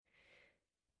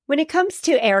When it comes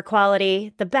to air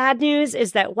quality, the bad news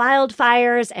is that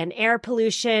wildfires and air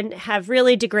pollution have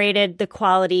really degraded the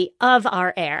quality of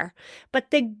our air.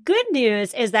 But the good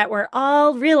news is that we're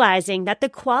all realizing that the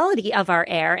quality of our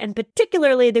air, and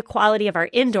particularly the quality of our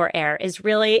indoor air, is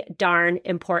really darn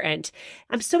important.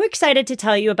 I'm so excited to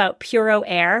tell you about Puro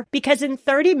Air because in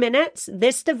 30 minutes,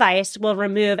 this device will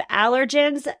remove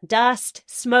allergens, dust,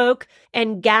 smoke,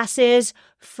 and gases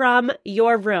from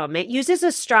your room. It uses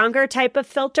a stronger type of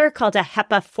filter called a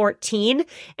HEPA 14,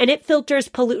 and it filters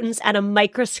pollutants at a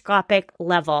microscopic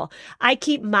level. I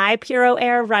keep my Puro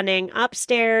Air running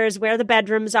upstairs where the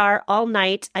bedrooms are all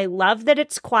night. I love that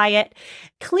it's quiet.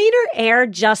 Cleaner air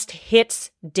just hits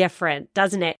different,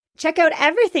 doesn't it? Check out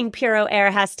everything Puro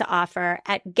Air has to offer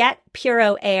at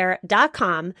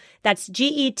getpuroair.com. That's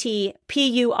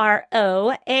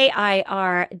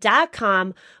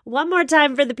GETPUROAIR.com. One more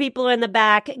time for the people in the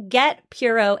back,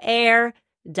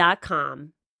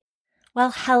 getpuroair.com.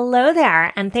 Well, hello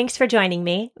there, and thanks for joining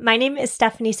me. My name is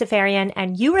Stephanie Seferian,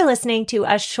 and you are listening to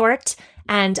a short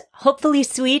and hopefully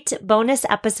sweet bonus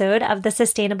episode of the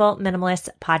Sustainable Minimalist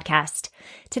podcast.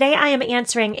 Today, I am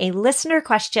answering a listener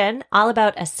question all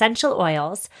about essential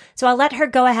oils. So I'll let her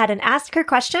go ahead and ask her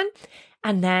question,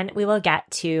 and then we will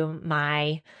get to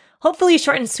my hopefully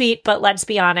short and sweet, but let's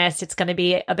be honest, it's going to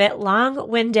be a bit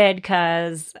long-winded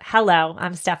because, hello,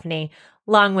 I'm Stephanie,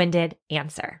 long-winded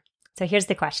answer. So here's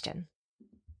the question.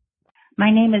 My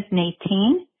name is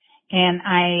Nadine, and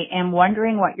I am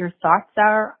wondering what your thoughts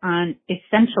are on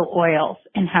essential oils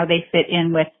and how they fit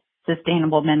in with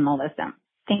sustainable minimalism.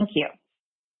 Thank you.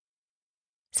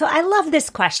 So I love this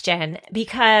question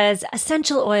because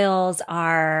essential oils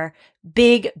are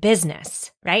big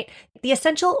business, right? The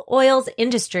essential oils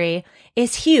industry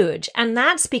is huge, and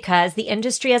that's because the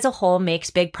industry as a whole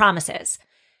makes big promises.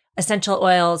 Essential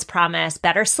oils promise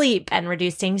better sleep and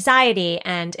reduced anxiety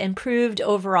and improved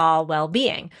overall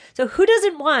well-being. So who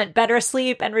doesn't want better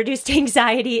sleep and reduced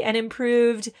anxiety and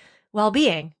improved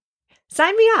well-being?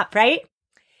 Sign me up, right?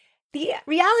 The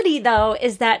reality, though,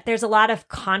 is that there's a lot of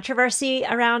controversy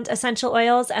around essential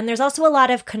oils, and there's also a lot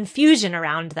of confusion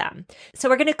around them. So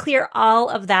we're going to clear all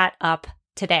of that up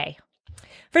today.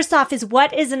 First off is,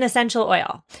 what is an essential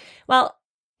oil? Well,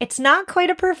 it's not quite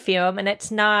a perfume and it's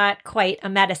not quite a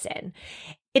medicine.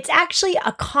 It's actually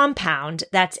a compound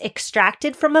that's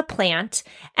extracted from a plant,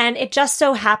 and it just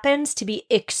so happens to be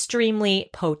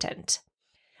extremely potent.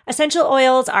 Essential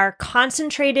oils are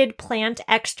concentrated plant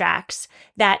extracts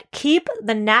that keep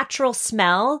the natural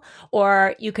smell,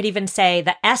 or you could even say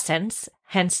the essence,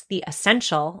 hence the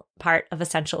essential part of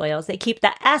essential oils. They keep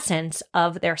the essence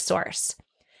of their source.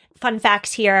 Fun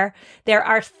facts here, there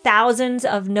are thousands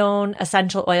of known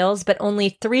essential oils, but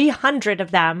only 300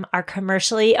 of them are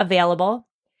commercially available.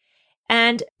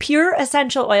 And pure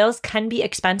essential oils can be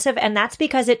expensive, and that's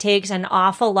because it takes an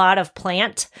awful lot of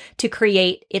plant to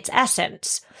create its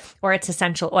essence or its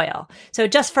essential oil. So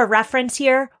just for reference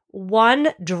here,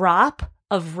 1 drop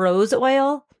of rose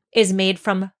oil is made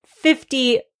from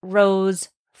 50 rose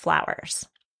flowers.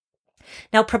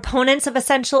 Now, proponents of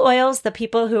essential oils, the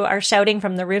people who are shouting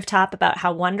from the rooftop about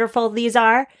how wonderful these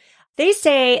are, they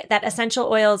say that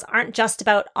essential oils aren't just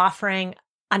about offering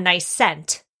a nice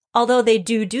scent, although they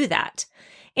do that.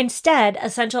 Instead,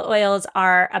 essential oils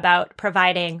are about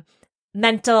providing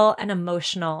mental and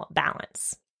emotional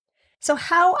balance. So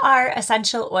how are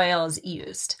essential oils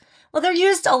used? Well, they're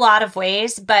used a lot of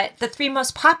ways, but the 3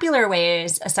 most popular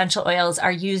ways essential oils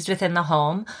are used within the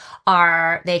home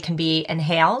are they can be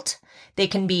inhaled, they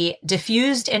can be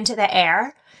diffused into the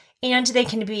air, and they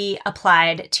can be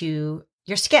applied to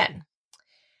your skin.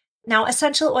 Now,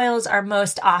 essential oils are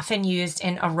most often used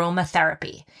in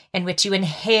aromatherapy, in which you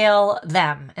inhale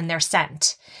them and their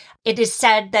scent. It is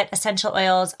said that essential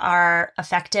oils are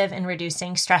effective in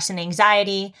reducing stress and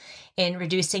anxiety, in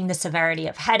reducing the severity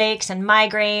of headaches and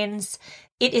migraines.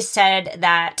 It is said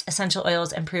that essential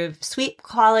oils improve sleep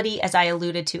quality, as I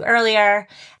alluded to earlier,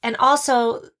 and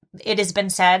also it has been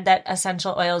said that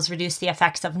essential oils reduce the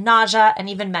effects of nausea and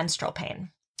even menstrual pain.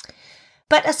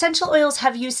 But essential oils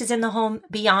have uses in the home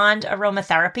beyond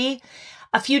aromatherapy.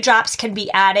 A few drops can be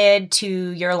added to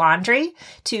your laundry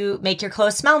to make your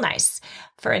clothes smell nice,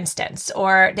 for instance,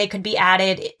 or they could be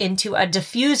added into a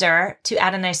diffuser to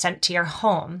add a nice scent to your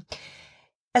home.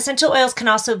 Essential oils can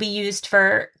also be used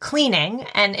for cleaning,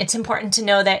 and it's important to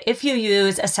know that if you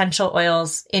use essential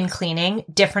oils in cleaning,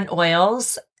 different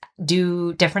oils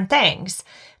do different things.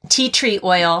 Tea tree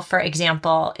oil, for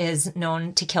example, is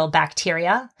known to kill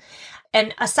bacteria.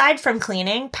 And aside from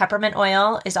cleaning, peppermint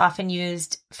oil is often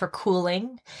used for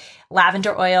cooling.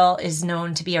 Lavender oil is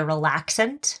known to be a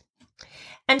relaxant.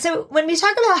 And so when we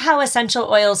talk about how essential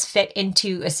oils fit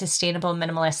into a sustainable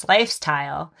minimalist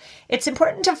lifestyle, it's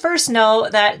important to first know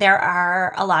that there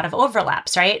are a lot of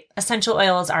overlaps, right? Essential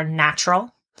oils are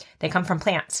natural. They come from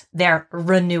plants. They're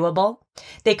renewable.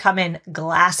 They come in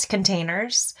glass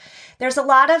containers. There's a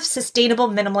lot of sustainable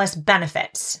minimalist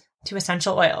benefits to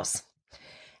essential oils.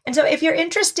 And so if you're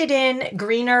interested in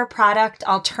greener product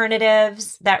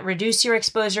alternatives that reduce your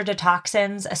exposure to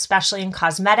toxins, especially in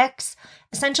cosmetics,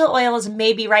 essential oils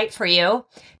may be right for you.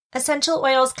 Essential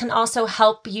oils can also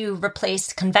help you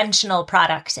replace conventional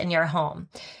products in your home.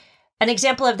 An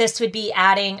example of this would be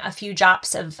adding a few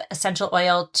drops of essential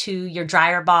oil to your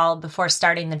dryer ball before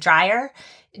starting the dryer.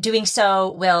 Doing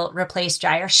so will replace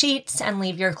dryer sheets and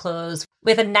leave your clothes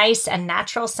with a nice and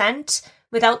natural scent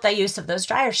without the use of those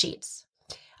dryer sheets.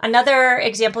 Another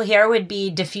example here would be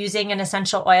diffusing an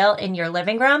essential oil in your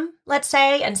living room, let's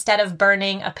say, instead of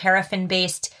burning a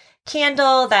paraffin-based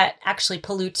candle that actually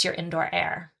pollutes your indoor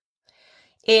air.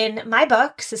 In my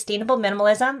book, Sustainable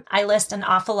Minimalism, I list an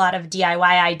awful lot of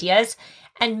DIY ideas,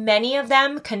 and many of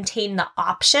them contain the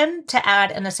option to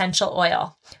add an essential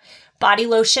oil. Body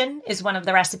lotion is one of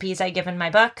the recipes I give in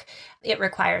my book. It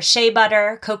requires shea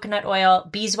butter, coconut oil,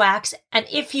 beeswax, and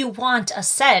if you want a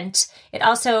scent, it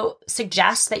also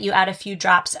suggests that you add a few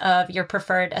drops of your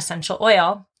preferred essential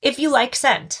oil if you like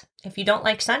scent. If you don't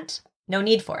like scent, no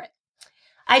need for it.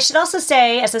 I should also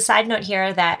say, as a side note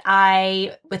here, that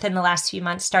I, within the last few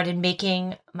months, started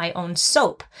making my own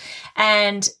soap.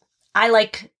 And I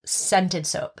like scented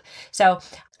soap. So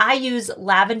I use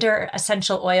lavender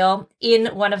essential oil in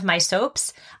one of my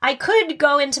soaps. I could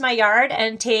go into my yard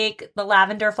and take the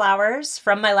lavender flowers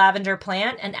from my lavender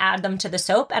plant and add them to the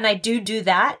soap. And I do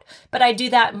that, but I do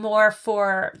that more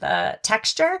for the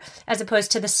texture as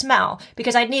opposed to the smell,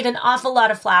 because I'd need an awful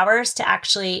lot of flowers to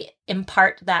actually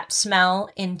impart that smell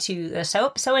into the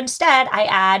soap. So instead I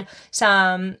add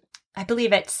some, I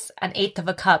believe it's 1/8 of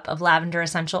a cup of lavender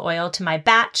essential oil to my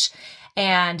batch.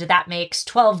 And that makes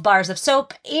 12 bars of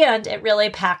soap, and it really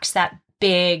packs that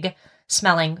big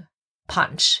smelling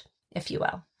punch, if you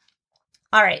will.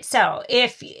 All right, so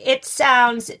if it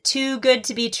sounds too good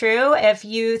to be true, if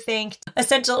you think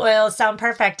essential oils sound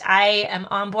perfect, I am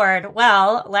on board.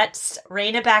 Well, let's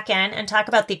rein it back in and talk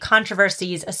about the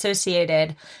controversies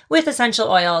associated with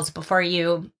essential oils before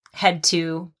you head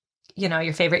to,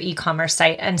 your favorite e-commerce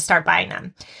site and start buying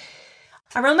them.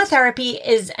 Aromatherapy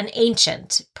is an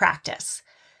ancient practice,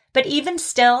 but even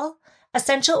still,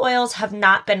 essential oils have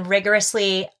not been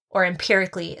rigorously or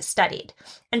empirically studied.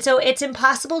 And so it's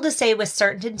impossible to say with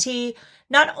certainty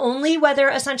not only whether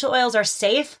essential oils are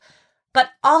safe,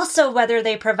 but also whether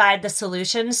they provide the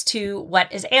solutions to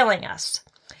what is ailing us.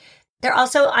 They're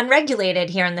also unregulated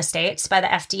here in the States by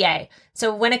the FDA.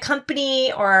 So when a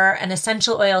company or an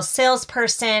essential oil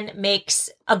salesperson makes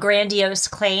a grandiose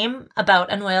claim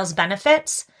about an oil's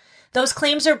benefits, those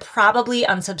claims are probably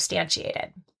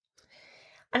unsubstantiated.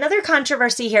 Another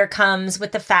controversy here comes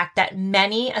with the fact that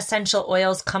many essential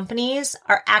oils companies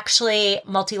are actually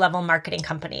multi-level marketing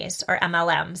companies, or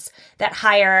MLMs, that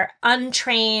hire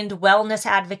untrained wellness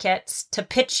advocates to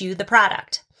pitch you the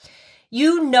product.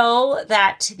 You know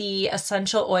that the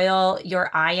essential oil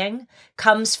you're eyeing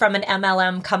comes from an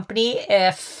MLM company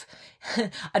if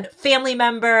a family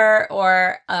member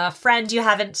or a friend you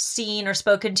haven't seen or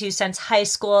spoken to since high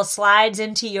school slides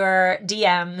into your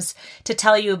DMs to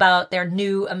tell you about their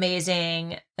new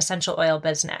amazing essential oil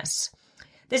business.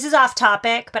 This is off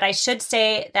topic, but I should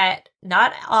say that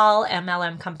not all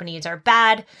MLM companies are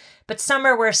bad, but some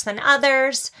are worse than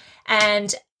others.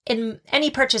 And in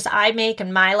any purchase I make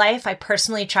in my life, I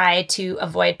personally try to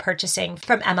avoid purchasing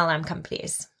from MLM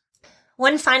companies.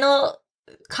 One final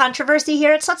controversy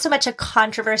here. It's not so much a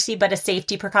controversy, but a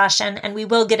safety precaution. And we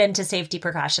will get into safety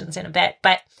precautions in a bit.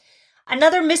 But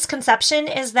another misconception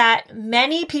is that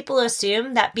many people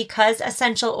assume that because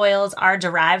essential oils are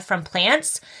derived from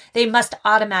plants, they must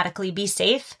automatically be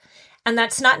safe. And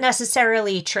that's not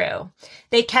necessarily true.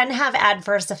 They can have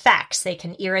adverse effects. They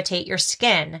can irritate your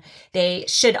skin. They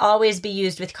should always be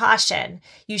used with caution.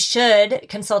 You should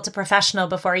consult a professional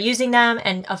before using them.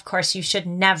 And of course, you should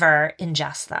never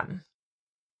ingest them.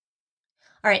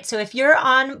 All right, so if you're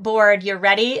on board, you're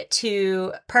ready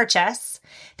to purchase,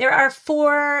 I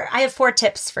have 4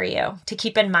 tips for you to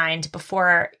keep in mind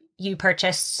before you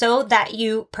purchase so that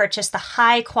you purchase the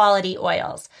high quality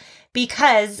oils.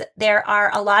 Because there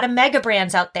are a lot of mega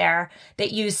brands out there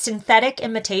that use synthetic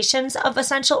imitations of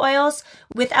essential oils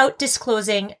without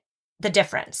disclosing the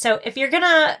difference. So if you're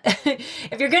gonna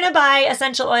buy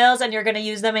essential oils and you're gonna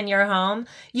use them in your home,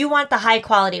 you want the high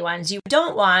quality ones. You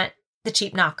don't want the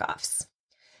cheap knockoffs.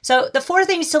 So the 4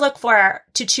 things to look for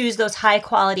to choose those high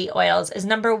quality oils is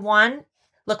number 1,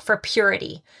 look for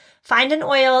purity. Find an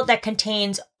oil that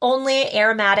contains only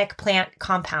aromatic plant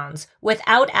compounds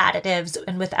without additives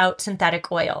and without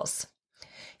synthetic oils.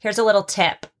 Here's a little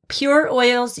tip. Pure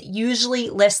oils usually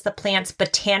list the plant's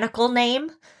botanical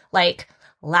name, like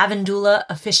Lavandula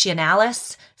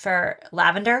officinalis for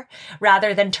lavender,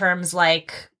 rather than terms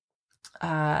like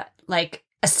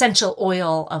essential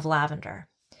oil of lavender.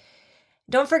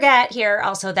 Don't forget here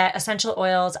also that essential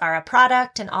oils are a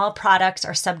product and all products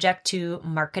are subject to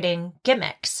marketing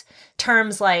gimmicks.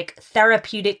 Terms like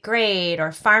therapeutic grade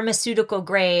or pharmaceutical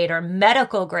grade or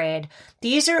medical grade,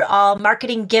 these are all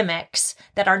marketing gimmicks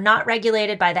that are not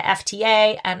regulated by the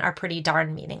FDA and are pretty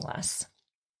darn meaningless.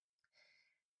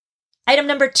 Item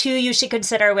number 2 you should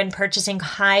consider when purchasing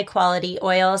high quality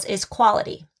oils is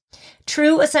quality.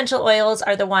 True essential oils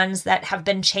are the ones that have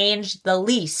been changed the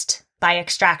least by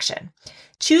extraction.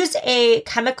 Choose a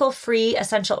chemical-free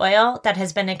essential oil that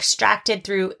has been extracted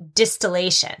through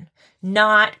distillation,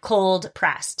 not cold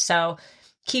pressed. So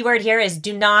keyword here is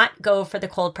do not go for the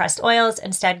cold pressed oils.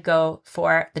 Instead, go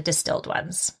for the distilled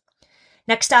ones.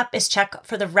 Next up is check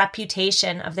for the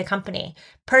reputation of the company.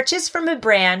 Purchase from a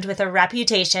brand with a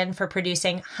reputation for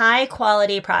producing high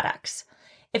quality products.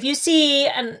 If you see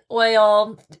an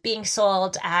oil being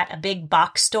sold at a big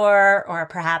box store or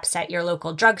perhaps at your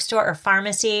local drugstore or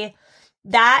pharmacy,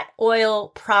 that oil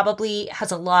probably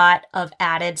has a lot of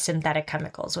added synthetic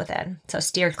chemicals within, so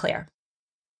steer clear.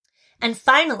 And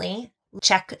finally,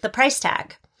 check the price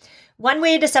tag. One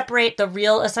way to separate the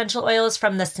real essential oils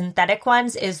from the synthetic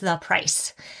ones is the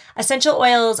price. Essential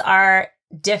oils are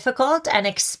difficult and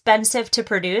expensive to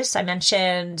produce. I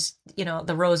mentioned,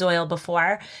 the rose oil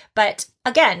before, but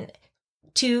again,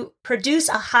 to produce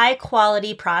a high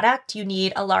quality product, you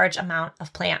need a large amount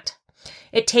of plant.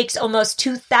 It takes almost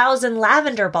 2,000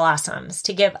 lavender blossoms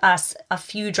to give us a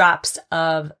few drops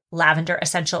of lavender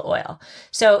essential oil.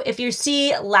 So if you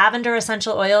see lavender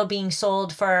essential oil being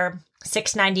sold for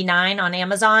 $6.99 on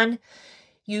Amazon,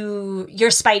 your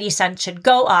spidey sense should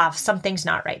go off. Something's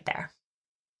not right there.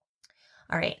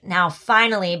 All right, now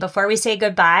finally, before we say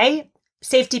goodbye,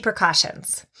 safety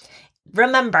precautions.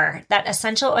 Remember that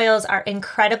essential oils are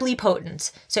incredibly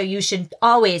potent, so you should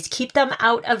always keep them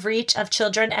out of reach of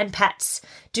children and pets.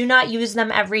 Do not use them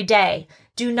every day.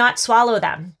 Do not swallow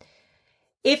them.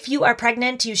 If you are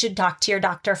pregnant, you should talk to your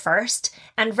doctor first.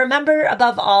 And remember,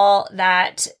 above all,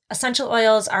 that essential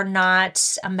oils are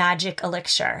not a magic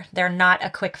elixir. They're not a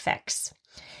quick fix.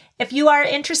 If you are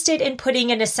interested in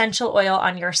putting an essential oil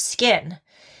on your skin,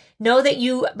 know that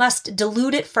you must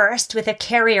dilute it first with a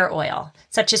carrier oil,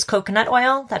 such as coconut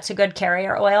oil. That's a good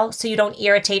carrier oil, so you don't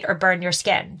irritate or burn your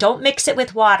skin. Don't mix it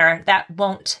with water. That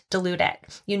won't dilute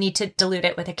it. You need to dilute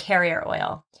it with a carrier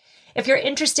oil. If you're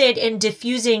interested in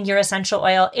diffusing your essential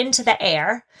oil into the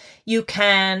air, you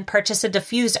can purchase a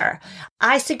diffuser.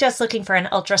 I suggest looking for an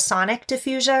ultrasonic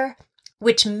diffuser,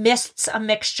 which mists a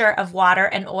mixture of water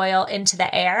and oil into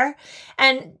the air.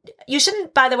 And you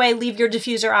shouldn't, by the way, leave your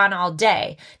diffuser on all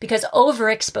day because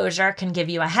overexposure can give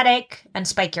you a headache and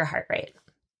spike your heart rate.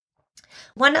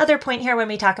 One other point here when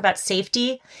we talk about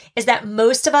safety is that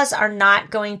most of us are not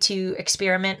going to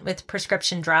experiment with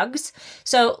prescription drugs.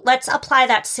 So let's apply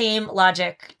that same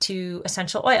logic to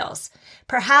essential oils.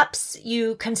 Perhaps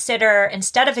you consider,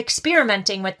 instead of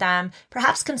experimenting with them,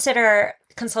 perhaps consider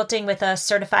consulting with a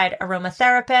certified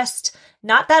aromatherapist,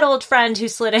 not that old friend who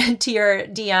slid into your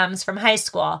DMs from high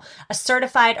school, a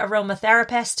certified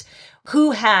aromatherapist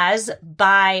who has,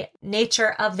 by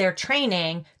nature of their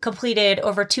training, completed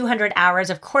over 200 hours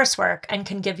of coursework and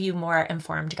can give you more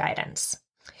informed guidance.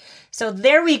 So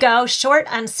there we go, short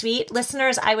and sweet.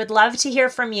 Listeners, I would love to hear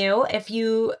from you. If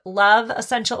you love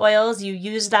essential oils, you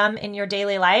use them in your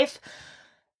daily life,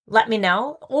 let me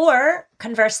know. Or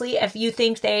conversely, if you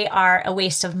think they are a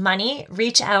waste of money,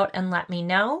 reach out and let me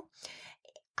know.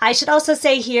 I should also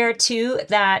say here too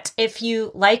that if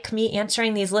you like me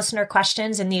answering these listener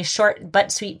questions in these short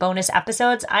but sweet bonus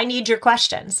episodes, I need your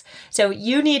questions. So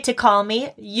you need to call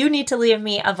me. You need to leave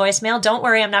me a voicemail. Don't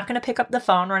worry, I'm not going to pick up the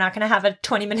phone. We're not going to have a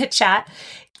 20-minute chat.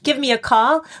 Give me a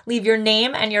call, leave your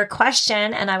name and your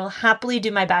question, and I will happily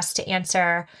do my best to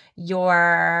answer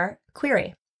your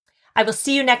query. I will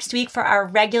see you next week for our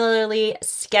regularly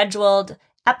scheduled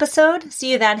episode.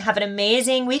 See you then. Have an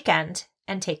amazing weekend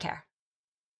and take care.